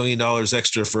 $5 million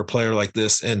extra for a player like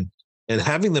this and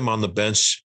having them on the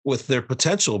bench with their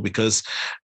potential, because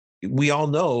we all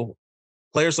know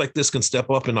players like this can step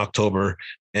up in October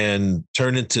and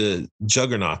turn into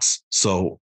juggernauts.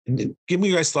 So give me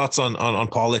your guys' thoughts on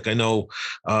Pollock. I know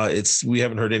we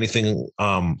haven't heard anything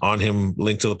on him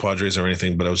linked to the Padres or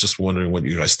anything, but I was just wondering what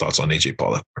you guys' thoughts on AJ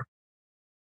Pollock are.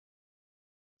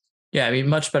 Yeah, I mean,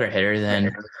 much better hitter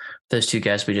than those two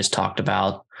guys we just talked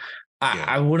about.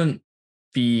 I wouldn't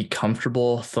be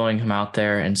comfortable throwing him out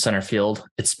there in center field.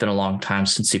 It's been a long time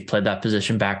since he played that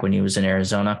position back when he was in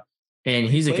Arizona. And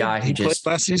he's a guy who just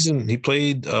last season, he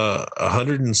played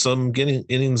 100 and some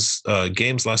innings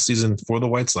games last season for the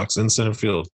White Sox in center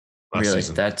field. Really,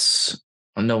 season. That's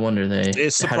no wonder they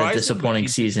had a disappointing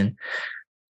season.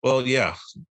 Well, yeah.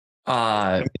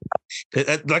 Again,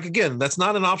 that's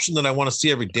not an option that I want to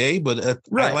see every day, but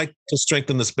I like to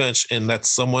strengthen this bench, and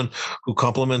that's someone who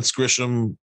complements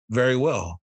Grisham very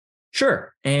well.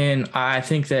 Sure. And I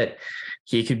think that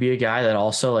he could be a guy that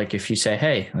also, like, if you say,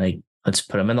 hey, like, let's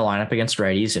put him in the lineup against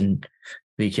righties, and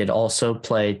we could also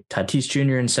play Tatis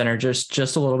Jr. in center just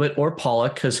a little bit, or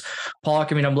Pollock, because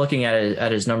Pollock, I mean, I'm looking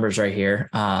at his numbers right here.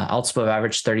 Outs above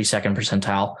average, 32nd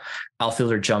percentile.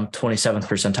 Outfielder jump, 27th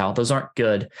percentile. Those aren't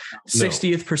good.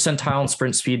 60th percentile in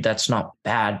sprint speed. That's not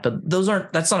bad, but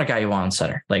that's not a guy you want on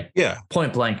center, like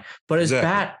point blank. But his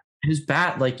bat,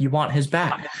 like, you want his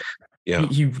bat. Yeah.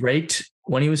 He raked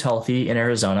when he was healthy in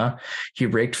Arizona. He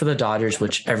raked for the Dodgers,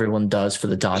 which everyone does for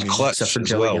the Dodgers, except for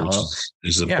Joey Gallo.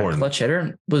 Clutch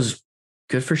hitter, was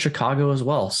good for Chicago as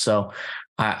well. So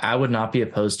I would not be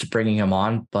opposed to bringing him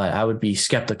on, but I would be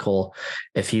skeptical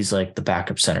if he's like the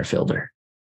backup center fielder.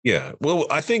 Yeah. Well,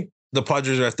 I think the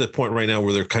Padres are at the point right now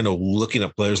where they're kind of looking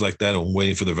at players like that and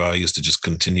waiting for the values to just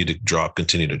continue to drop.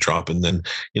 And then,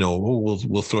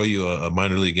 we'll throw you a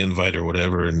minor league invite or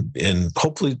whatever. And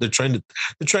hopefully they're trying to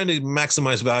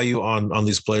maximize value on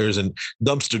these players and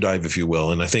dumpster dive, if you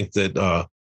will. And I think that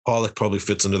Pollock probably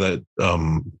fits into that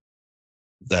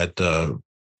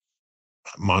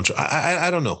mantra.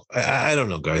 I don't know. I don't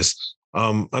know, guys.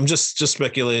 I'm just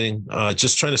speculating,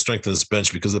 just trying to strengthen this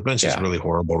bench because the bench is really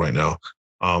horrible right now.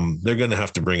 They're going to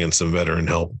have to bring in some veteran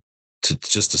help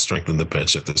to strengthen the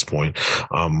bench at this point.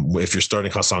 If you're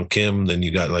starting Ha-Seong Kim, then you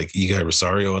got like Igor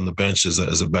Rosario on the bench as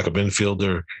a backup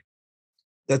infielder.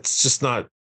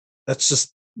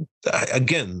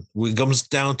 Again, it comes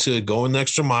down to going the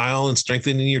extra mile and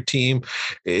strengthening your team.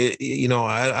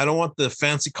 I don't want the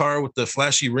fancy car with the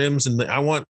flashy rims, and I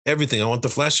want everything. I want the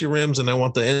flashy rims, and I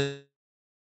want the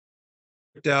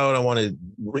out. I want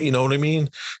to, you know what I mean?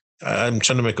 I'm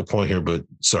trying to make a point here, but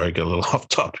sorry, I got a little off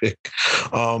topic.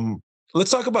 Let's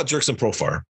talk about Jurickson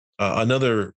Profar,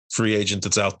 another free agent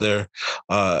that's out there.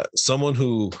 Someone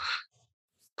who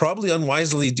probably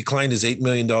unwisely declined his $8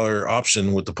 million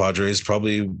option with the Padres.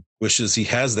 Probably wishes he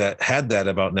had that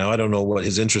about now. I don't know what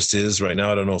his interest is right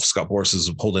now. I don't know if Scott Boras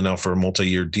is holding out for a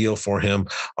multi-year deal for him.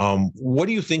 What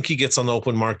do you think he gets on the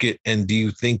open market? And do you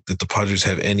think that the Padres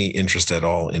have any interest at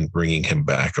all in bringing him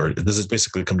back? Or does it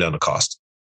basically come down to cost?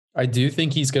 I do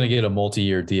think he's going to get a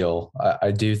multi-year deal.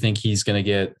 I do think he's going to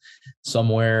get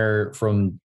somewhere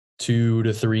from 2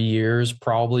 to 3 years,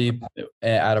 probably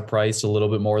at a price a little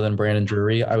bit more than Brandon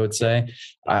Drury, I would say.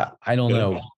 I don't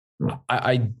know.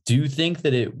 I do think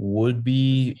that it would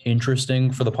be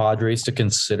interesting for the Padres to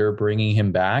consider bringing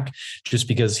him back just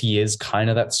because he is kind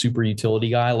of that super utility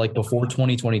guy. Like before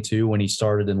 2022, when he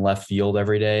started in left field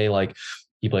every day, like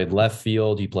he played left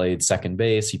field, he played second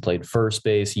base, he played first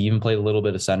base, he even played a little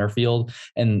bit of center field.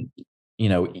 And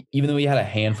even though he had a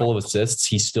handful of assists,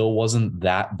 he still wasn't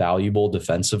that valuable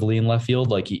defensively in left field.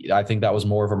 Like I think that was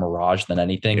more of a mirage than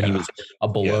anything. Yeah. He was a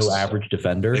below average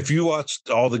defender. If you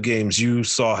watched all the games, you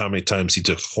saw how many times he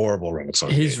took horrible routes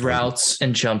on his routes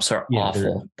and jumps are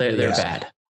awful. They're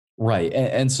bad. Right.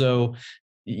 And so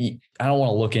I don't want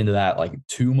to look into that like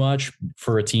too much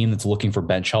for a team that's looking for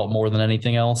bench help more than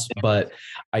anything else. But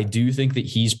I do think that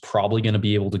he's probably going to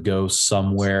be able to go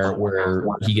somewhere where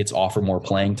he gets offered more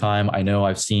playing time. I know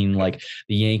I've seen like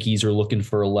the Yankees are looking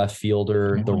for a left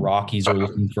fielder. The Rockies are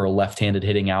looking for a left-handed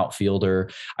hitting outfielder.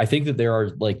 I think that there are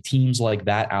like teams like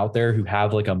that out there who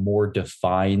have like a more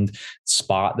defined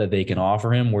spot that they can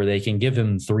offer him where they can give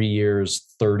him 3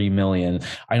 years, $30 million.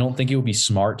 I don't think it would be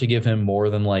smart to give him more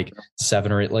than like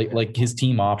 7 or 8, like his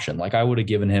team option. Like I would have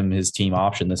given him his team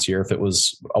option this year if it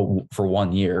was for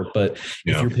 1 year, but if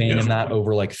you're paying him that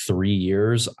over like 3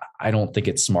 years, I don't think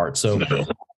it's smart. So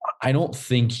I don't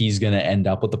think he's going to end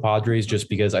up with the Padres just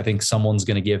because I think someone's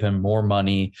going to give him more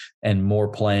money and more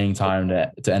playing time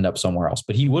to end up somewhere else.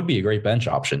 But he would be a great bench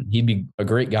option. He'd be a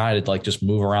great guy to like just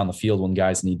move around the field when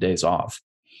guys need days off.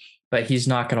 But he's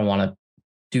not going to want to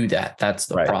do that. That's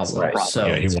the problem. Right.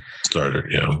 So he won't start it.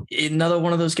 Yeah. Another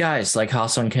one of those guys like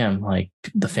Ha-Seong Kim, like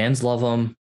the fans love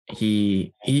him.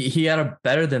 He had a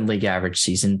better than league average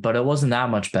season, but it wasn't that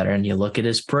much better. And you look at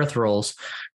his peripherals,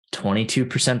 22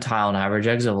 percentile in average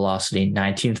exit velocity,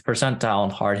 19th percentile in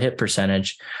hard hit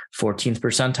percentage, 14th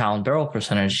percentile in barrel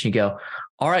percentage. You go,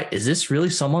 all right, is this really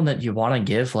someone that you want to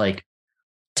give like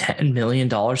 $10 million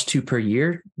to per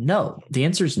year? No, the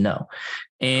answer is no.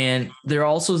 And there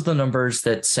also is the numbers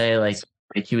that say like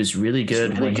he was really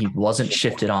good when he wasn't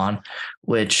shifted on,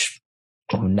 which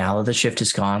now that the shift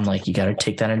is gone, like you got to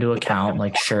take that into account.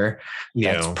 Like, sure,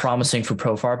 that's promising for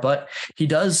Profar, but he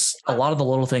does a lot of the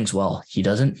little things well. He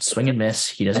doesn't swing and miss.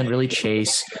 He doesn't really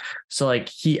chase. So like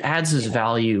he adds his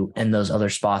value in those other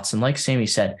spots. And like Sammy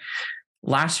said,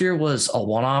 last year was a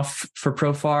one-off for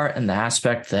Profar in the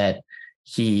aspect that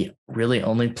he really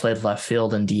only played left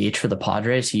field and DH for the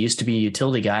Padres. He used to be a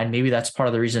utility guy, and maybe that's part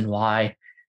of the reason why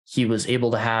he was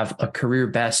able to have a career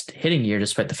best hitting year,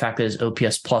 despite the fact that his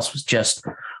OPS plus was just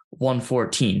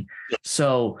 114.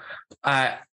 So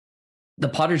the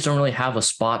Padres don't really have a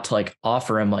spot to like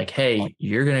offer him like, hey,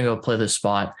 you're going to go play this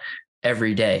spot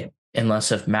every day.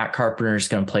 Unless if Matt Carpenter is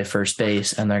going to play first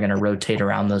base and they're going to rotate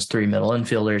around those 3 middle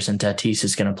infielders and Tatis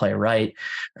is going to play right,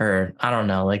 or I don't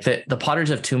know, like the Padres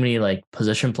have too many like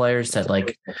position players that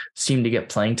like seem to get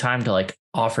playing time to like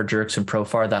offer Jurickson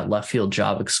Profar that left field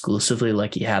job exclusively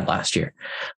like he had last year.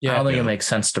 I don't think it makes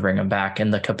sense to bring him back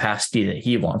in the capacity that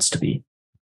he wants to be.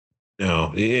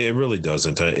 No, it really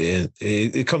doesn't.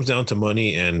 It comes down to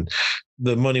money, and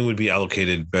the money would be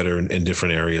allocated better in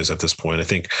different areas at this point. I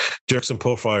think Jurickson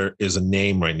Profar is a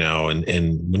name right now, and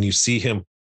when you see him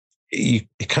he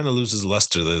kind of loses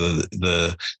luster.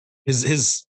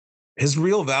 His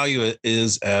real value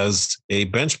is as a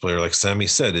bench player, like Sammy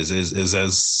said, is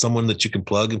as someone that you can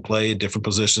plug and play in different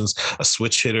positions, a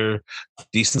switch hitter,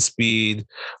 decent speed,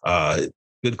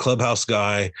 good clubhouse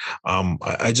guy.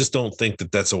 I just don't think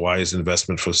that that's a wise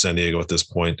investment for San Diego at this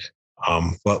point.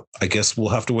 But I guess we'll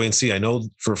have to wait and see. I know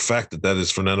for a fact that is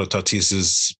Fernando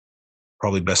Tatis's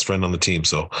probably best friend on the team.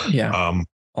 So yeah.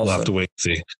 We'll have to wait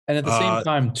and see. And at the same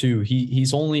time, too,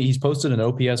 he's posted an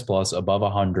OPS plus above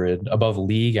 100, above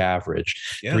league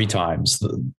average 3 times.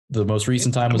 The most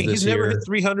recent time was this year. He's never hit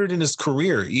 300 in his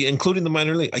career, including the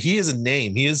minor league. He is a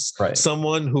name. He is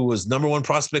someone who was number 1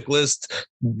 prospect list,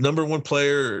 number 1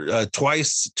 player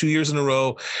twice, 2 years in a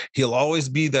row. He'll always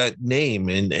be that name.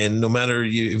 And no matter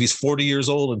if he's 40 years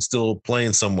old and still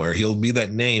playing somewhere, he'll be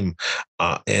that name.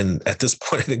 And at this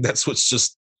point, I think that's what's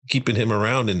just keeping him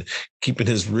around and keeping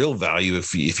his real value.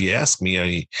 If you ask me,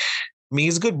 I mean,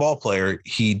 he's a good ball player.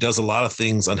 He does a lot of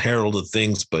things, unheralded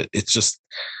things, but it's just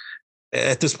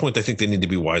at this point, I think they need to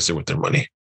be wiser with their money.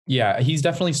 Yeah. He's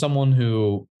definitely someone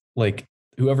who, like,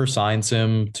 whoever signs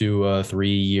him to a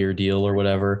 3-year deal or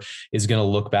whatever is going to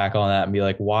look back on that and be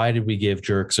like, why did we give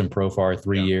Jurickson Profar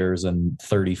 3 years and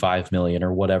 $35 million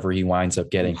or whatever he winds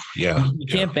up getting? Yeah. You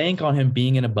can't bank on him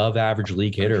being an above average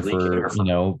league hitter for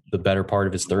the better part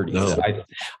of his 30s. No.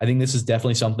 I think this is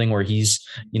definitely something where he's,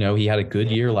 he had a good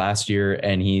year last year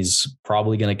and he's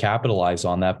probably going to capitalize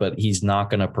on that, but he's not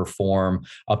going to perform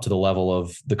up to the level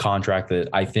of the contract that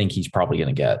I think he's probably going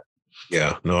to get.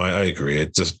 Yeah, no, I agree.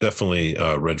 It's just definitely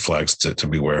red flags to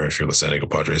beware if you're the San Diego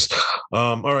Padres.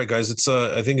 All right, guys, it's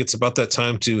I think it's about that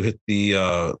time to hit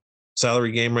the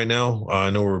salary game right now. I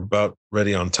know we're about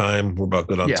ready on time. We're about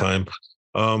good on time.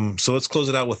 So let's close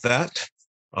it out with that.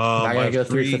 I gotta go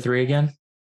 3 for 3 again.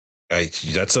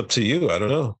 That's up to you. I don't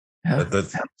know. Yeah.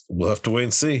 We'll have to wait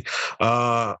and see.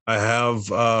 I have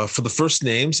for the first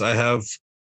names, I have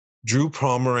Drew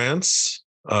Pomeranz,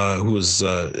 who was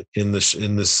in this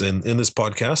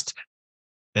podcast,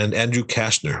 and Andrew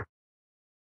Cashner.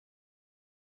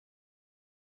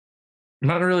 I'm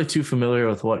not really too familiar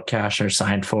with what Cashner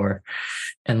signed for.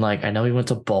 And I know he went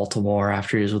to Baltimore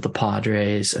after he was with the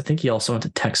Padres. I think he also went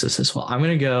to Texas as well. I'm going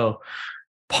to go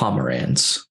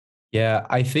Pomeranz. Yeah,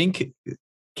 I think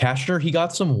Cashner, he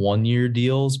got some 1-year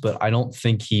deals, but I don't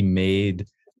think he made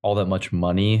all that much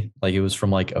money. It was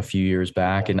from a few years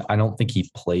back, and I don't think he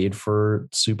played for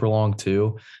super long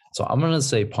too. So I'm going to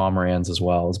say Pomeranz as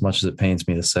well, as much as it pains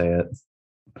me to say it.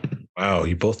 Wow,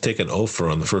 you both take an offer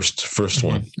on the first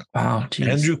one. Wow, geez.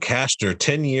 Andrew Cashner,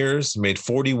 10 years, made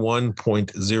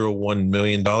 $41.01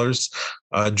 million.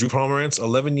 Drew Pomeranz,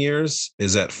 11 years,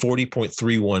 is at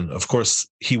 40.31. Of course,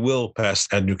 he will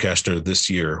pass Andrew Cashner this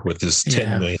year with his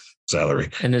 $10 million salary.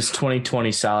 And his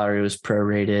 2020 salary was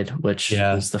prorated, which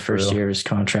was the first year of his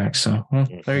contract. So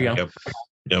there you go.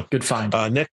 Yep. Good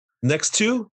find. Next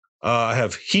two, I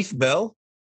have Heath Bell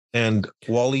and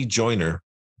Wally Joyner.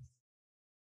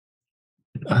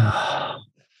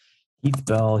 Heath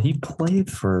Bell, he played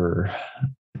for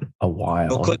a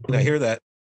while. I hear that.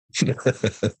 He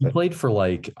played for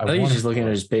I think he's just looking at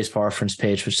his baseball reference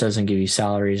page, which doesn't give you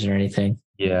salaries or anything.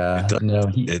 Yeah,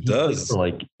 it does. For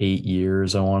 8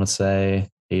 years, I want to say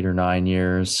 8 or 9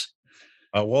 years.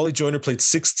 Wally Joyner played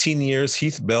 16 years.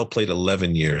 Heath Bell played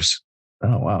 11 years.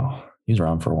 Oh wow, he's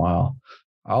around for a while.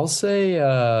 I'll say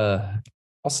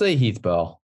Heath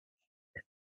Bell.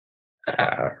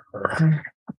 I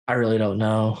really don't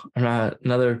know. I'm not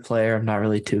another player. I'm not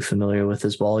really too familiar with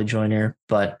as Wally Joyner,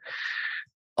 but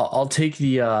I'll take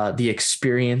the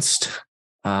experienced,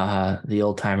 the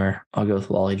old timer. I'll go with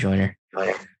Wally Joyner.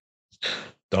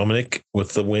 Dominic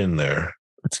with the win there.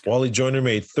 Wally Joyner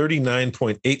made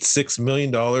 $39.86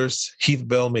 million. Heath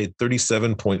Bell made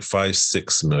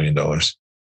 $37.56 million.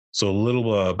 So a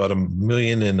little about $1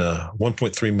 million and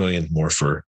 $1.3 million more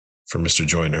for Mr.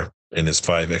 Joyner in his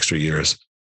 5 extra years.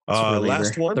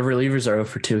 Last one. The relievers are 0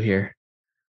 for 2 here.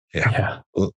 Yeah.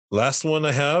 Last one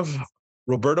I have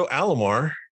Roberto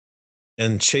Alomar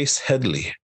and Chase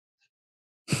Headley.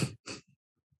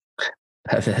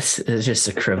 That's just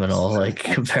a criminal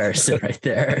comparison right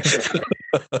there.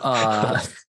 Well,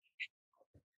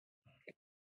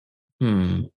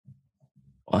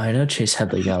 I know Chase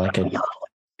Headley got a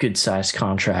good sized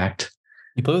contract.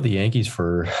 He played with the Yankees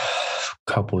for a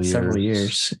couple of years. Several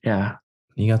years. Yeah.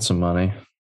 He got some money.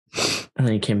 And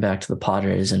then he came back to the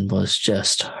Padres and was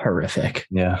just horrific.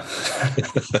 Yeah.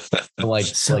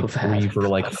 So 3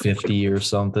 for 50 or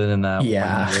something in that.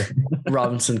 Yeah.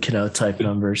 Robinson Cano type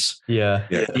numbers. Yeah.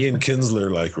 Ian Kinsler,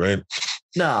 right?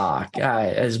 No,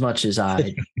 as much as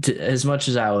I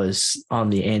was on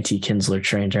the anti-Kinsler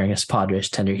train during his Padres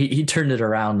tenure, he turned it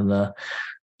around in the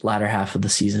latter half of the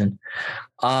season.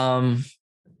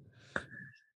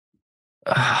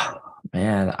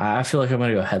 Man, I feel like I'm going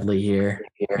to go Headley here.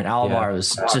 And Alomar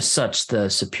was just such the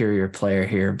superior player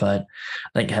here, but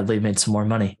I think Headley made some more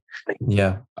money.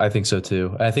 Yeah, I think so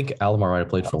too. I think Alomar might have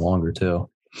played for longer too.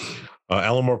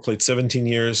 Alomar played 17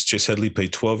 years. Chase Headley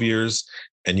played 12 years,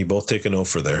 and you both take an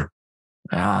offer there.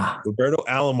 Roberto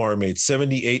Alomar made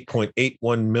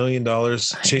 $78.81 million.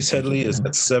 Chase Headley is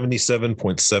at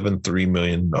 $77.73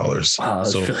 million. Wow,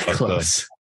 that's really close.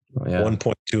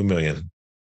 $1.2 million.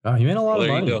 Oh, he made a lot of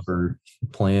money for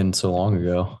playing so long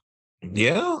ago.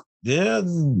 Yeah.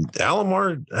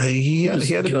 Alomar, he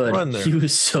had a good run there. He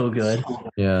was so good.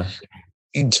 Yeah.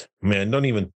 Man, I don't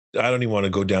even want to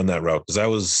go down that route because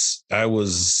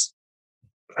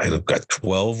I got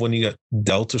 12 when he got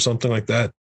dealt or something like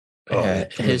that. Yeah,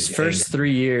 his first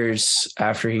 3 years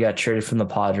after he got traded from the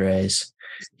Padres,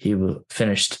 he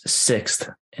finished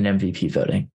 6th in MVP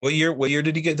voting. What year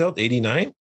did he get dealt?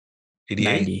 89? 88?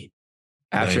 90.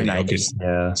 After 90. Okay.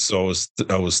 Yeah. So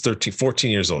I was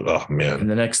 14 years old. Oh man. In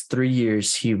the next 3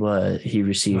 years, he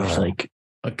received like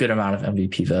a good amount of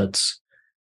MVP votes.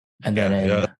 And then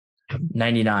in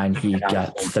 99, he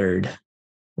got 3rd,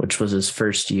 which was his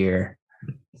first year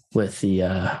with the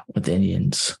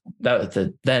Indians.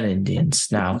 The then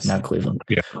Indians, now Cleveland.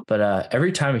 Yeah. But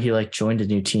every time he joined a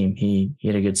new team, he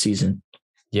had a good season.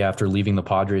 Yeah, after leaving the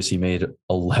Padres, he made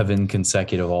 11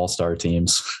 consecutive All-Star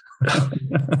teams.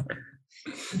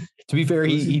 To be fair,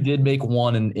 he did make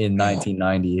one in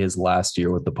 1990, his last year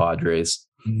with the Padres.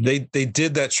 They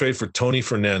did that trade for Tony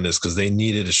Fernandez because they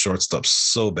needed a shortstop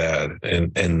so bad.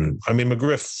 And I mean,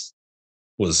 McGriff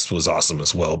was awesome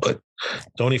as well, but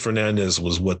Tony Fernandez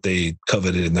was what they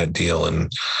coveted in that deal.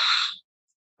 And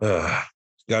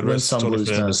God rest Tony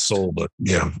Fernandez's soul, but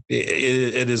yeah,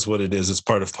 it is what it is. It's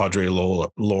part of Padre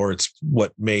lore. It's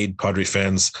what made Padre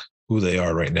fans who they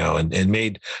are right now and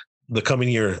made the coming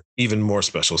year even more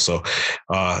special. So,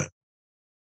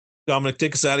 Dominic,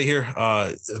 take us out of here.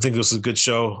 I think this is a good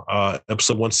show.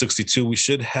 Episode 162. We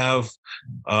should have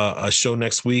a show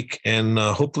next week, and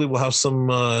hopefully we'll have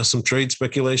some trade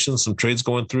speculation, some trades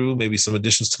going through, maybe some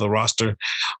additions to the roster.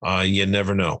 You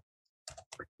never know.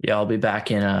 Yeah, I'll be back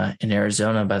in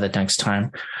Arizona by the next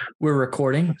time we're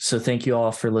recording. So thank you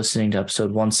all for listening to episode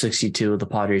 162 of the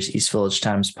Padres East Village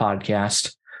Times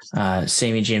podcast.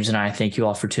 Sammy, James, and I thank you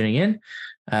all for tuning in.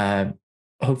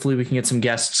 Hopefully we can get some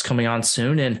guests coming on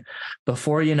soon. And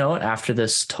before you know it, after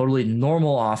this totally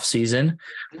normal off season,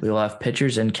 we will have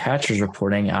pitchers and catchers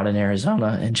reporting out in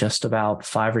Arizona in just about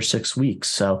 5 or 6 weeks.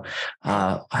 So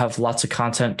have lots of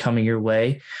content coming your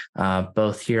way,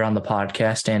 both here on the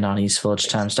podcast and on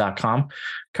eastvillagetimes.com,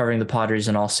 covering the Padres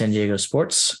and all San Diego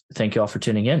sports. Thank you all for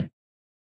tuning in.